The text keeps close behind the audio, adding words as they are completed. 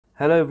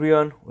Hello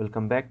everyone,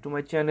 welcome back to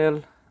my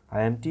channel.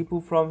 I am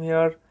Tipu from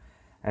here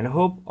and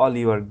hope all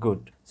you are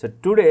good. So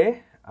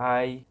today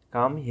I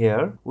come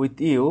here with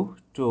you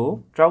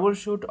to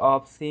troubleshoot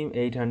of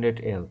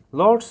SIM800L.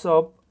 Lots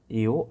of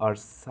you are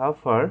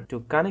suffer to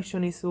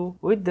connection issue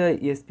with the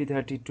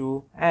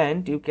ESP32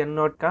 and you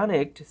cannot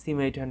connect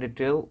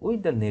SIM800L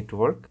with the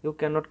network. You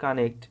cannot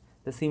connect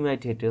the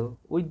SIM800L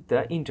with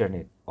the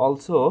internet.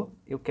 Also,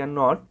 you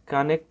cannot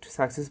connect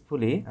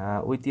successfully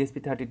with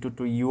ESP32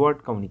 to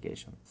UART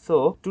communication.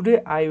 So,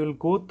 today I will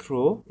go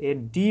through a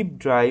deep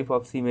dive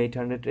of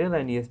SIM800L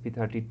and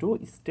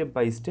ESP32 step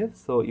by step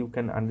so you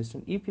can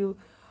understand if you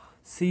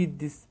see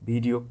this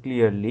video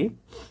clearly.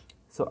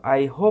 So,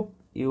 I hope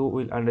you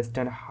will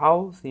understand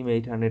how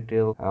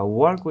SIM800L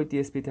work with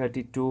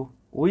ESP32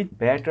 with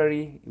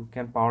battery. You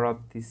can power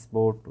up this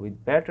board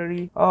with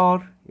battery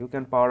or you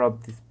can power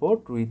up this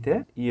board with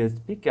a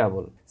USB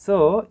cable.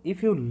 So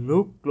if you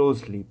look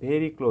closely,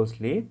 very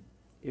closely,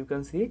 you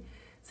can see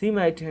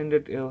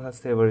SIM800L has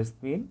several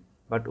pins,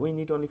 but we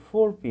need only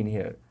 4 pins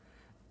here.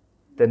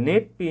 The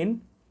net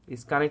pin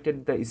is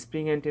connected to the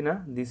spring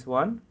antenna, this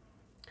one,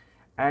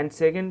 and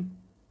second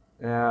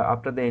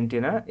after the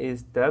antenna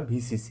is the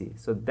VCC.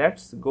 So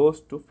that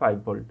goes to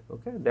 5 volt.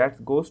 Okay,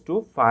 that goes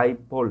to 5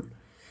 volt.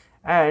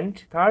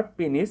 And third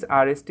pin is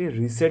RST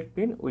reset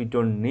pin. We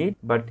don't need,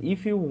 but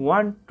if you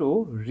want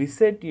to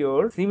reset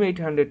your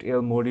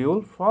SIM800L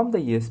module from the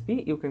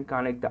ESP, you can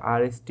connect the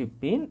RST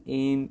pin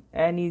in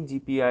any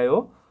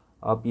GPIO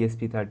of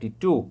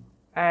ESP32,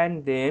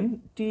 and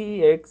then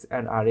TX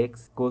and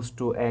RX goes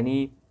to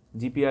any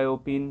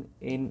GPIO pin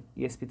in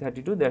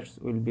ESP32. That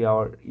will be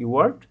our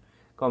UART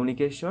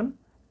communication,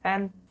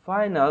 and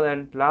final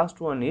and last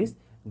one is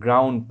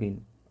ground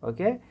pin.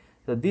 Okay,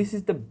 so this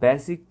is the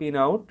basic pin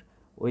out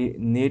we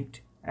need,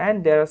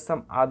 and there are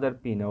some other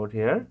pin out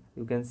here.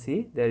 You can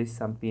see there is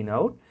some pin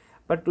out,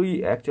 but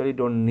we actually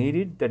don't need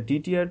it. The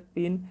DTR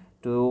pin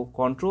to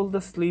control the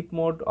sleep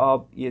mode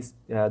of this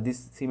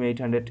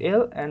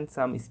SIM800L, and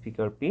some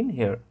speaker pin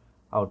here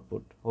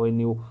output. When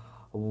you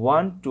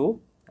want to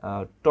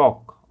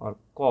talk or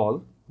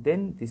call,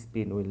 then this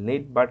pin will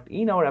need, but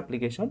in our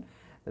application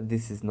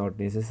this is not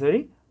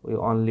necessary. We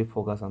only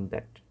focus on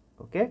that.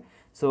 Okay,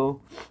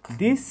 so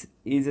this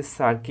is a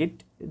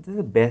circuit. This is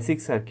a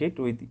basic circuit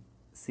with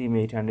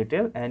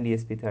SIM800L and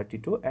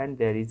ESP32, and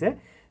there is a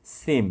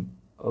SIM.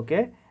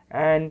 Okay,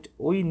 and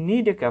we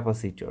need a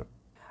capacitor.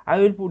 I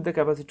will put the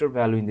capacitor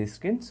value in the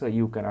screen so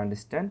you can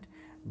understand.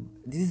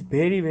 This is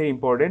very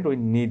important. We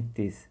need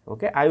this.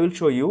 Okay, I will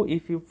show you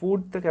if you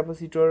put the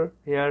capacitor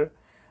here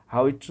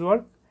how it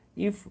works.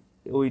 If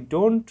we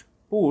don't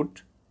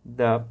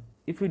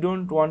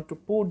want to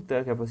put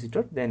the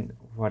capacitor, then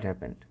what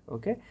happened?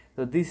 Okay,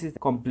 so this is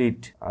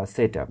complete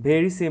setup.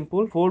 Very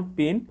simple. 4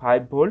 pin,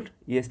 5 volt,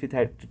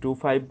 ESP32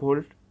 5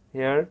 volt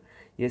here,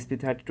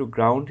 ESP32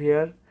 ground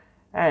here,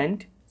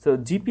 and so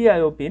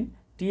GPIO pin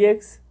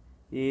TX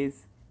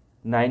is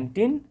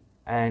 19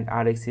 and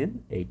RX is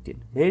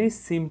 18. Very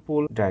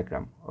simple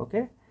diagram.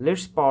 Okay,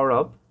 let's power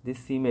up this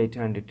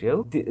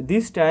SIM800L.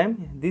 This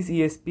time this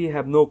ESP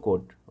have no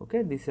code.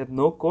 Okay, this have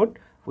no code.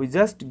 We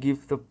just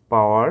give the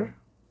power.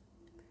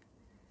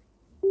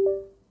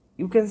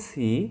 You can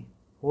see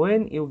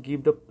when you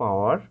give the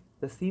power,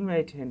 the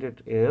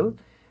SIM800L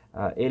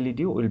LED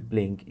will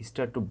blink,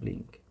 start to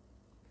blink.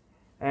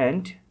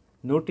 And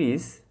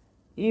notice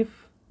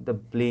if the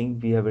blink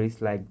behavior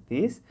is like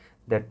this,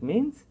 that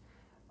means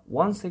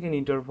 1 second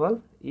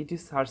interval it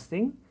is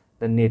searching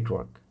the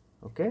network.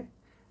 Okay,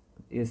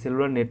 a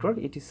cellular network,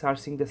 it is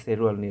searching the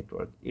cellular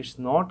network. It's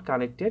not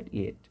connected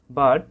yet,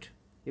 but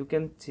you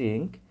can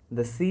think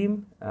the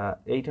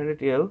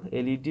SIM800L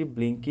LED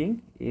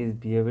blinking is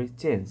behavior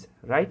change.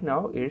 Right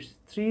now it's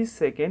 3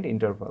 second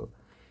interval.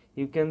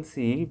 You can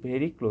see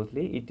very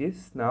closely it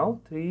is now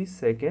 3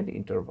 second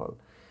interval.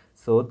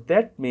 So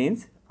that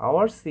means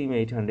our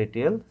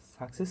SIM800L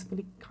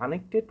successfully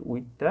connected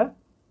with the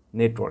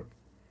network.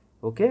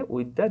 Okay,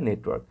 with the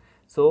network.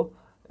 So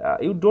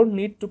you don't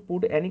need to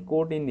put any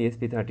code in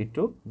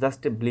ESP32,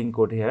 just a blink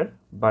code here,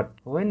 but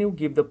when you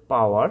give the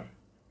power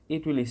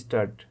it will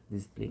start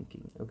this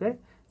blinking. Okay,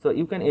 so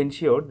you can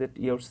ensure that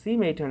your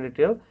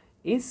SIM800L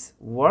is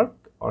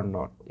work or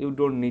not. You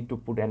don't need to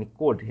put any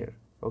code here.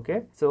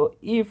 Okay, so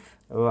if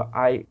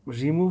I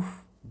remove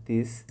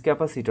this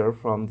capacitor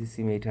from the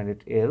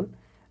SIM800L,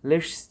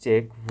 let's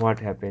check what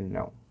happened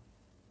now.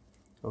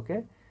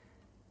 Okay,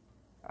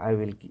 I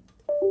will give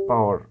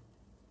power,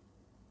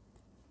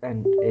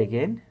 and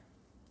again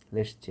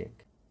let's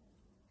check.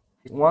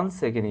 1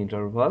 second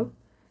interval,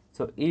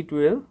 so it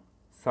will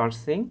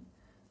searching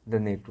the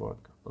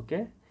network.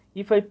 Okay,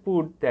 if I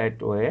put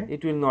that way,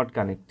 it will not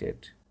connect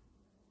it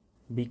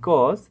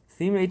because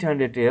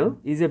SIM800L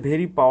is a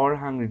very power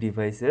hungry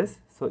devices,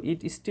 so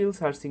it is still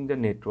searching the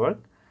network.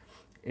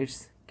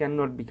 It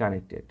cannot be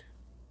connected.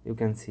 You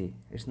can see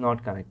it's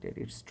not connected.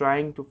 It's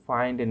trying to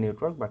find a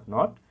network but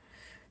not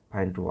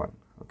find one.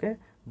 Okay,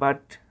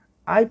 but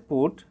I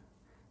put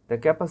the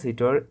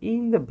capacitor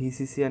in the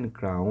VCC and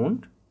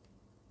ground,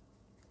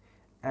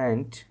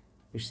 and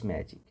it's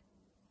magic.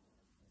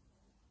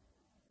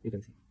 You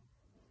can see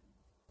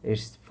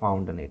it's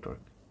found the network.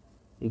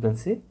 You can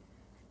see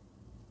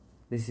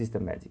this is the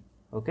magic.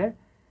 Okay,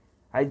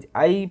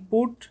 I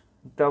put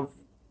the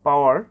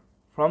power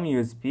from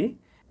USB,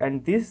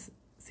 and this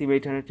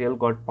SIM800L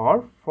got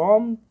power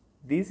from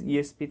this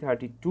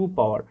ESP32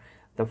 power.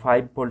 The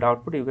 5-volt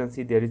output, you can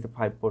see there is a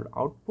 5-volt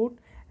output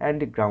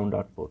and a ground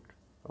output.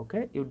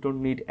 Okay, you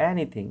don't need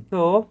anything.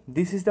 So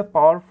this is the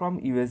power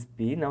from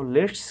USB. Now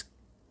let's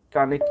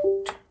connect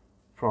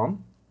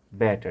from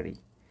battery.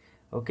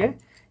 Okay,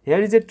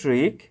 here is a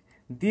trick.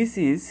 This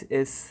is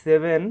a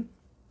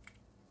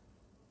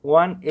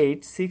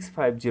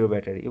 18650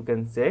 battery. You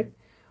can check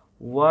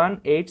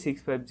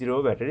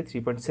 18650 battery,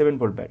 3.7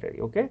 volt battery.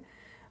 Okay,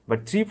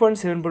 but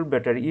 3.7 volt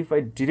battery, if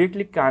I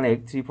directly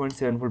connect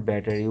 3.7 volt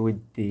battery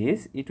with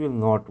this, it will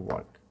not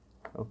work.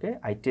 Okay,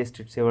 I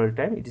tested several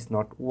times, it is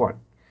not work.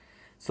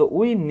 So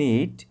we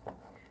need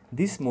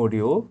this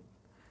module.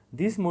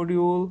 This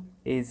module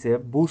is a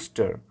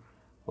booster.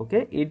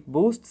 Okay, it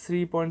boosts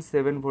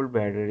 3.7 volt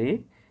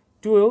battery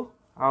to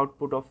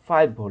output of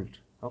 5 volt.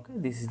 Okay,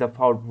 this is the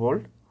 5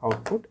 volt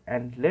output,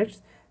 and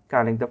let's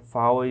connect the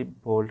 5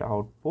 volt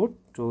output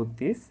to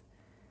this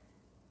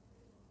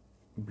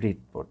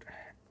breadboard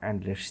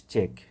and let's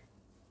check.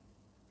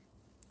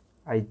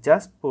 I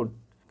just put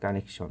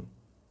connection,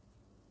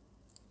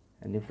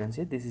 and you can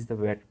see this is the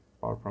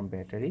power from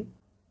battery.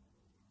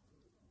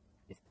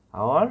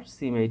 Our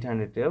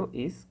SIM800L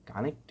is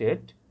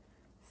connected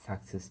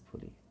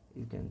successfully.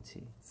 You can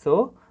see.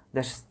 So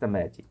that's the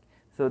magic.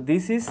 So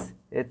this is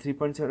a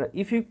 3.7.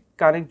 If you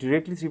connect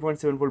directly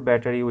 3.7 volt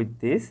battery with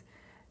this,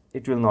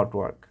 it will not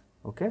work.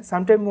 Okay,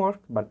 sometimes work,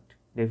 but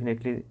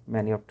definitely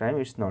many of time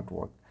it's not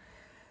work.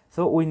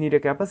 So we need a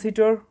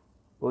capacitor,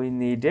 we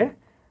need a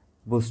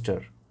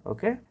booster.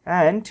 Okay,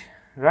 and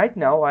right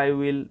now I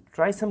will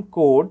try some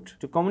code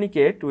to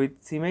communicate with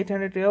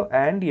SIM800L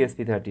and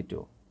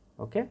ESP32.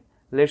 Okay,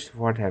 let's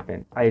what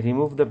happened. I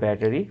remove the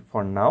battery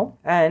for now,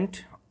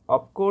 and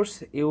of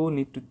course you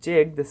need to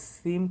check the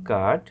SIM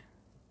card.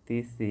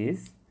 This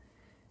is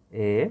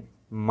a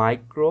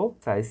micro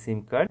size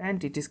SIM card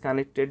and it is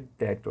connected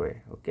that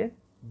way. Okay,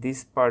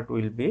 this part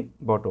will be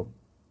bottom.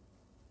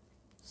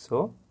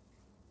 So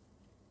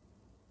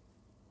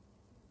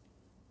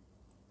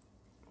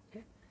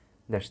okay,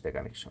 that's the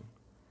connection.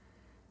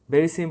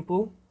 Very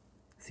simple.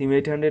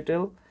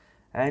 SIM800L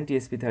and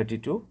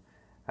ESP32.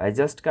 I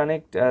just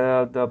connect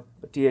the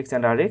TX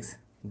and RX.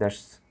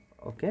 That's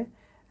okay.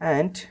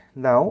 And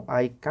now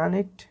I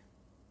connect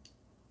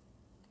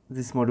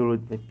this module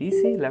with my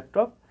PC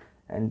laptop,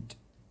 and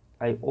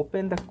I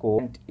open the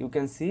code, and you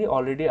can see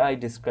already I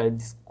described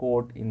this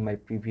code in my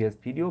previous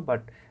video,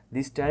 but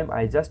this time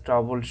I just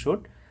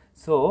troubleshoot.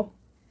 So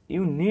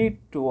you need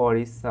to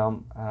worry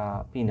some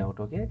pinout.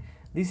 Okay,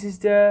 this is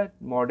the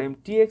modem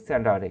TX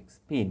and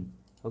RX pin.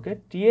 Okay,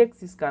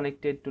 TX is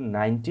connected to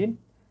 19,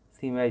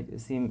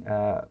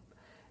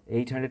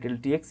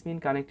 SIM800L TX pin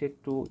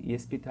connected to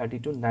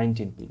ESP32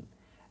 19 pin,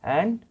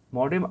 and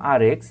modem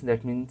RX,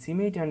 that means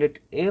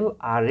SIM800L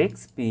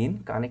RX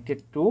pin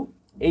connected to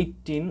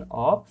 18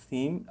 of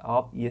SIM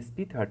of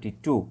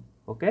ESP32.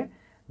 Okay,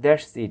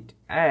 that's it.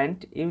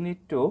 And you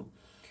need to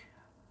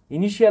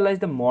initialize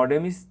the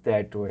modem is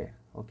that way.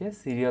 Okay,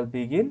 serial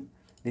begin.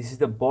 This is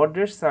the baud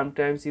rate.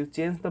 Sometimes you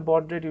change the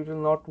baud rate, it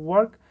will not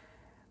work.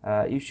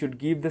 You should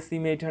give the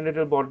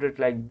SIM800L baud rate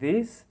like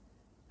this,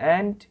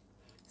 and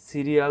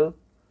serial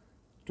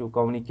to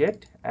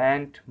communicate,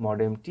 and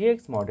modem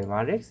TX, modem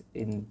RX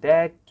in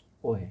that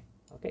way.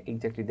 Okay,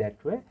 exactly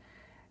that way.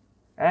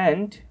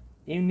 And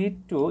you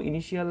need to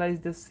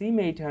initialize the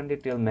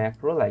SIM800L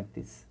macro like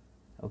this.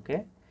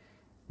 Okay,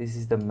 this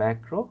is the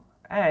macro,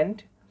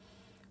 and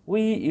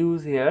we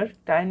use here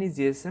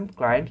TinyGSM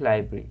client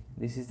library.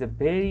 This is a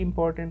very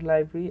important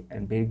library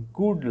and very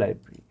good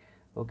library.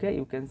 Okay,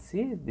 you can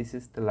see this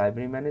is the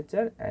library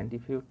manager, and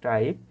if you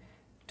type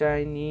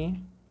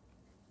TinyGSM,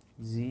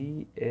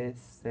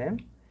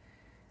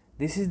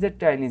 this is the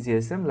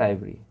TinyGSM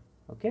library.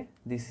 Okay,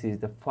 this is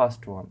the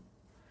first one.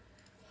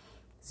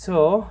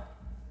 So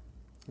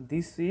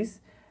this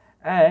is,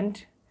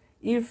 and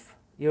if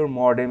your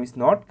modem is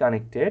not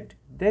connected,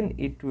 then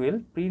it will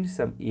print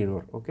some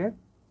error. Okay,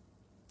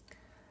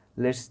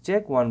 let's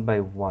check one by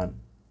one.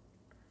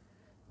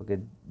 Okay,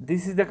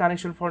 this is the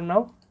connection for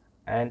now,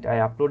 and I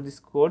upload this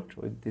code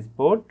with this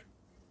board,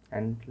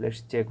 and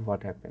let's check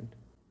what happened.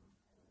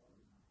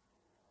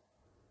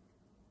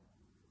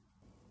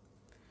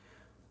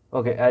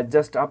 Okay, I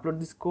just upload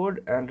this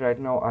code, and right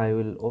now I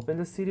will open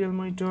the serial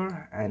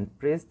monitor and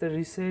press the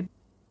reset.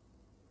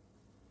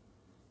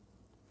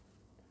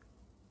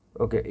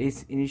 Okay,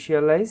 it's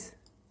initialize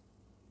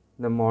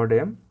the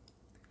modem,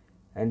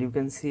 and you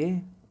can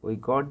see we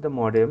got the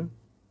modem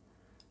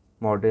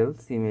model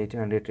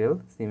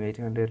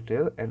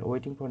SIM800L and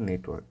waiting for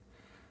network.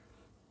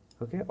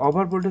 Okay,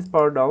 over voltage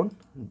power down,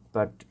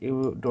 but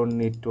you don't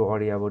need to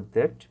worry about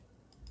that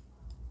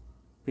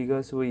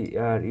because we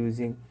are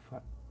using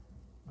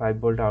 5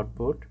 volt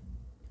output.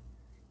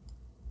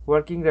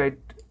 Working right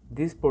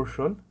this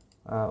portion,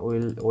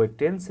 we'll wait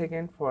 10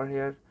 seconds for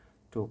here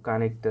to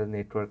connect the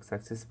network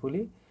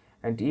successfully,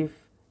 and if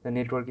the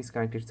network is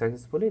connected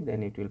successfully,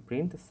 then it will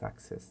print the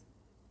success.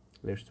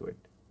 Let's wait.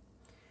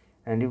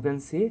 And you can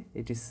see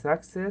it is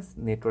success,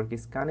 network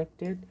is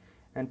connected,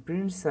 and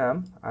print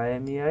some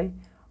IMEI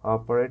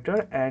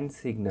operator and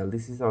signal.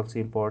 This is also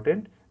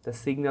important. The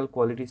signal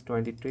quality is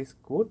 22 is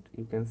good.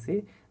 You can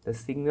see the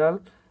signal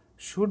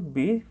should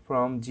be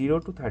from 0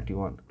 to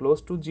 31.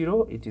 Close to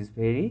 0, it is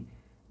very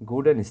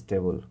good and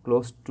stable.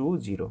 Close to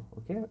 0,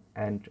 okay,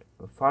 and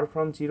far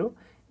from 0,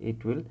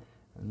 it will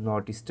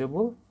not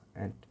stable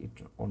and it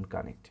won't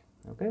connect.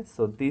 Okay,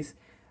 so this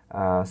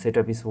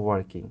setup is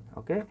working.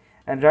 Okay,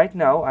 and right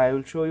now I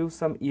will show you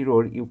some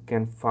error you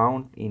can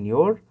found in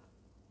your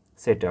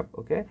setup.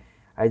 Okay,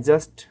 I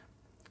just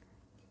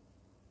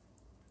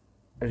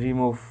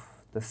remove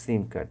the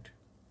SIM card.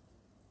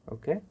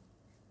 Okay,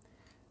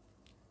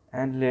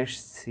 and let's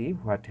see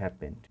what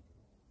happened.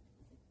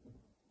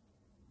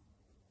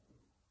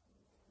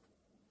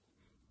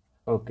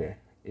 Okay,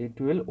 it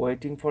will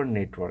waiting for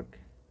network,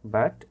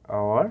 but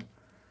our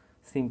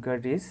SIM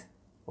card is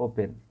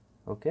open.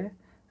 Okay,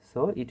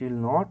 so it will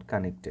not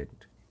connected.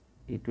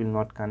 It will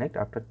not connect.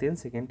 After 10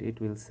 seconds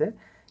it will say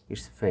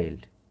it's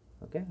failed.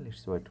 Okay,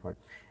 let's wait for it.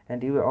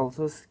 And you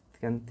also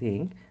can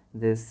think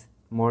this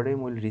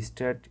modem will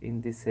restart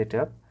in this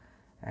setup,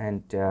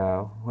 and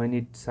when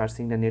it's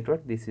searching the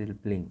network, this will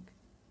blink.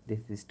 This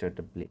is start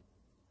a blink.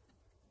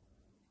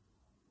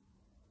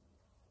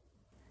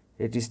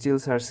 It is still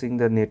searching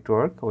the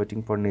network,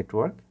 waiting for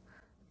network.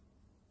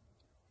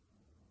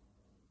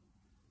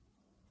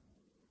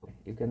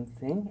 You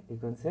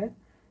can say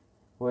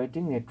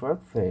waiting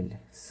network failed.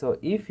 So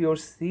if your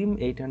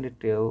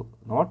SIM800L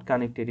not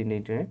connected in the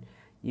internet,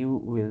 you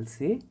will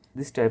see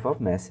this type of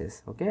message.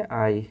 Okay,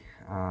 I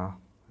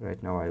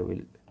right now I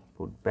will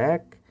put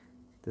back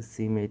the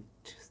SIM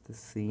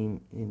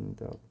in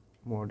the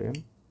modem,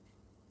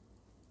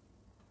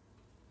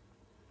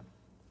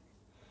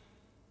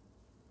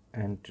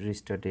 and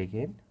restart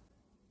again.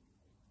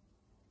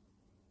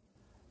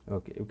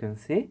 Okay, you can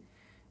see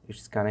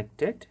it's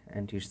connected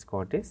and it's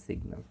got a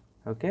signal.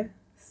 Okay,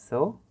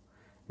 so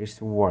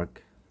it's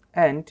work.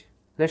 And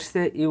let's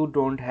say you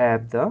don't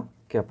have the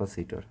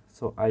capacitor,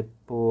 so I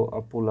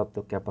pull up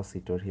the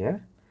capacitor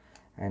here,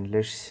 and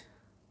let's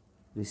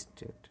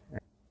restart.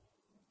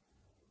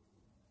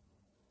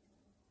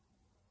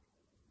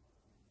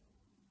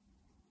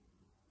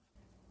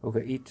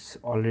 Okay, it's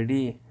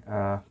already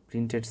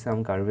printed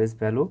some garbage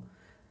value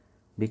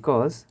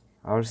because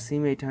our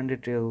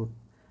SIM800L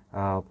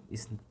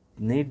is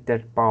need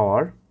that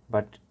power,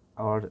 but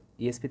our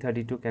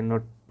ESP32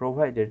 cannot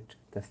provide it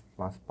that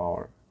much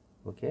power.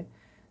 Okay,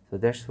 so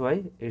that's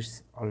why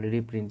it's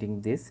already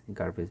printing this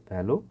garbage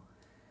value,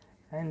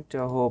 and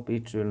hope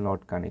it will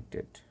not connect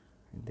it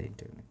in the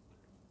internet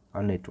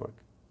or network.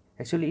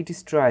 Actually it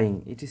is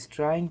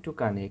trying to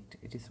connect,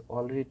 it is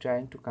already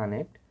trying to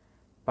connect,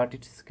 but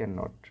it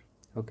cannot.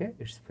 Okay,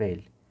 it's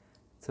failed,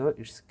 so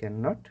it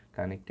cannot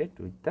connect it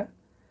with the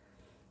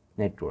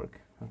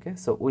network. Okay,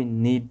 so we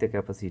need the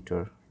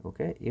capacitor.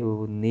 Okay,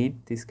 you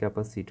need this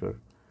capacitor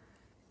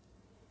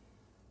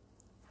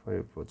for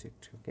your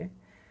project. Okay,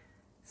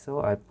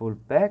 so I pull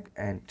back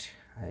and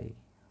I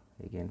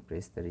again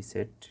press the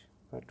reset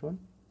button.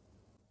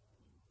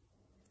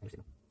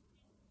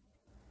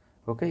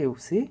 Okay, you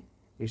see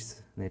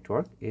its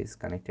network is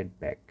connected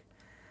back.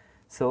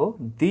 So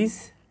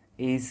this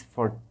is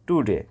for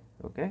today.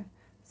 Okay,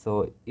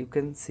 so you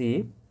can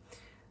see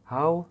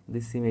how the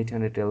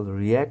SIM800L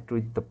react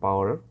with the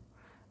power,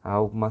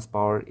 how much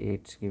power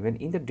it's given.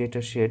 In the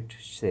data sheet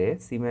say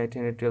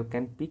SIM800L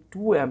can pick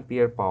 2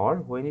 ampere power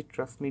when it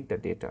transmit the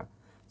data,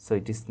 so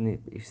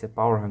it's a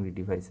power hungry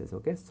devices.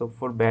 Okay, so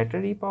for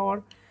battery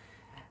power,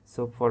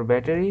 so for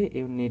battery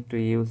you need to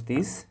use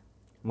this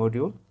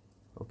module.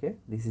 Okay,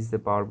 this is the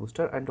power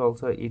booster, and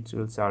also it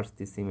will charge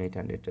the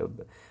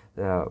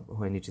SIM800L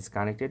when it is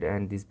connected,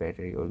 and this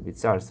battery will be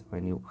charged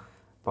when you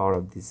power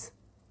up this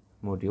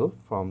module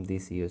from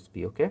this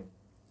USB. Okay,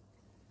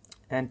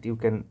 and you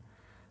can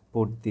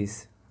put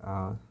this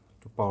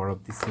to power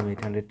up the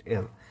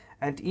SIM800L.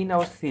 And in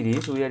our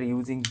series we are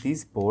using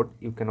this board.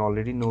 You can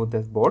already know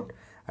this board.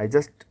 I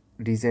just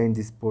designed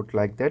this board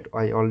like that.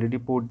 I already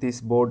put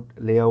this board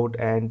layout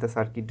and the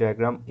circuit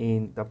diagram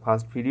in the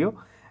first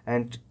video,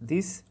 and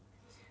this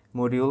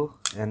module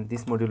and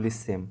this module is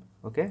same.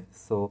 Okay,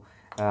 so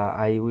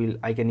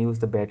I can use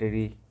the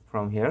battery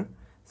from here.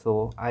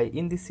 So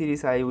in this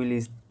series I will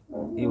use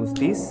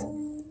this.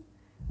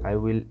 I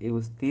will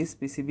use this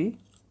PCB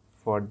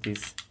for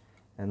this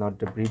and not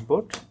the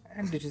breadboard,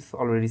 and it is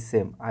already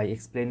same. I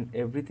explained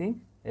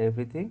everything.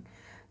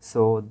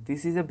 So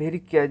this is a very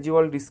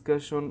casual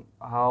discussion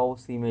how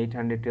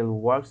SIM800L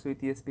works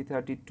with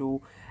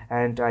ESP32,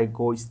 and I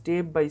go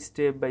step by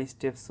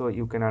step so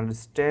you can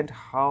understand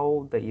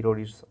how the error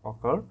is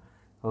occur.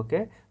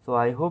 Okay, so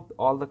I hope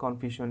all the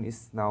confusion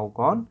is now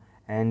gone,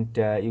 and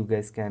you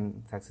guys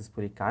can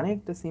successfully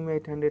connect the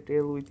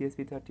SIM800L with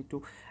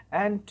ESP32.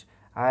 And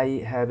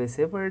I have a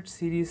separate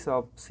series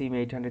of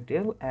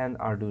SIM800L and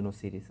Arduino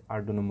series,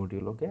 Arduino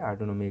module, okay,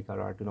 Arduino Mega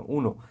or Arduino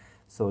Uno.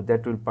 So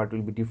that part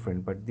will be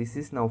different, but this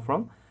is now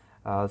from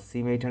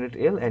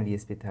SIM800L and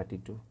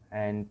ESP32.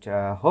 And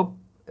hope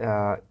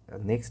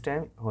next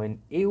time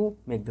when you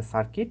make the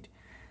circuit,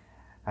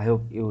 I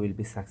hope you will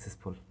be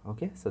successful.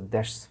 Okay, so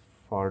that's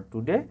for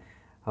today.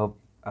 Hope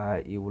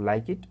you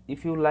like it.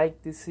 If you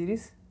like this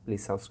series,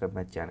 please subscribe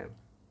my channel.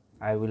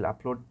 I will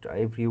upload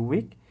every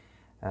week,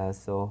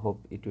 so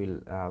hope it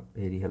will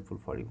very helpful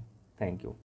for you. Thank you.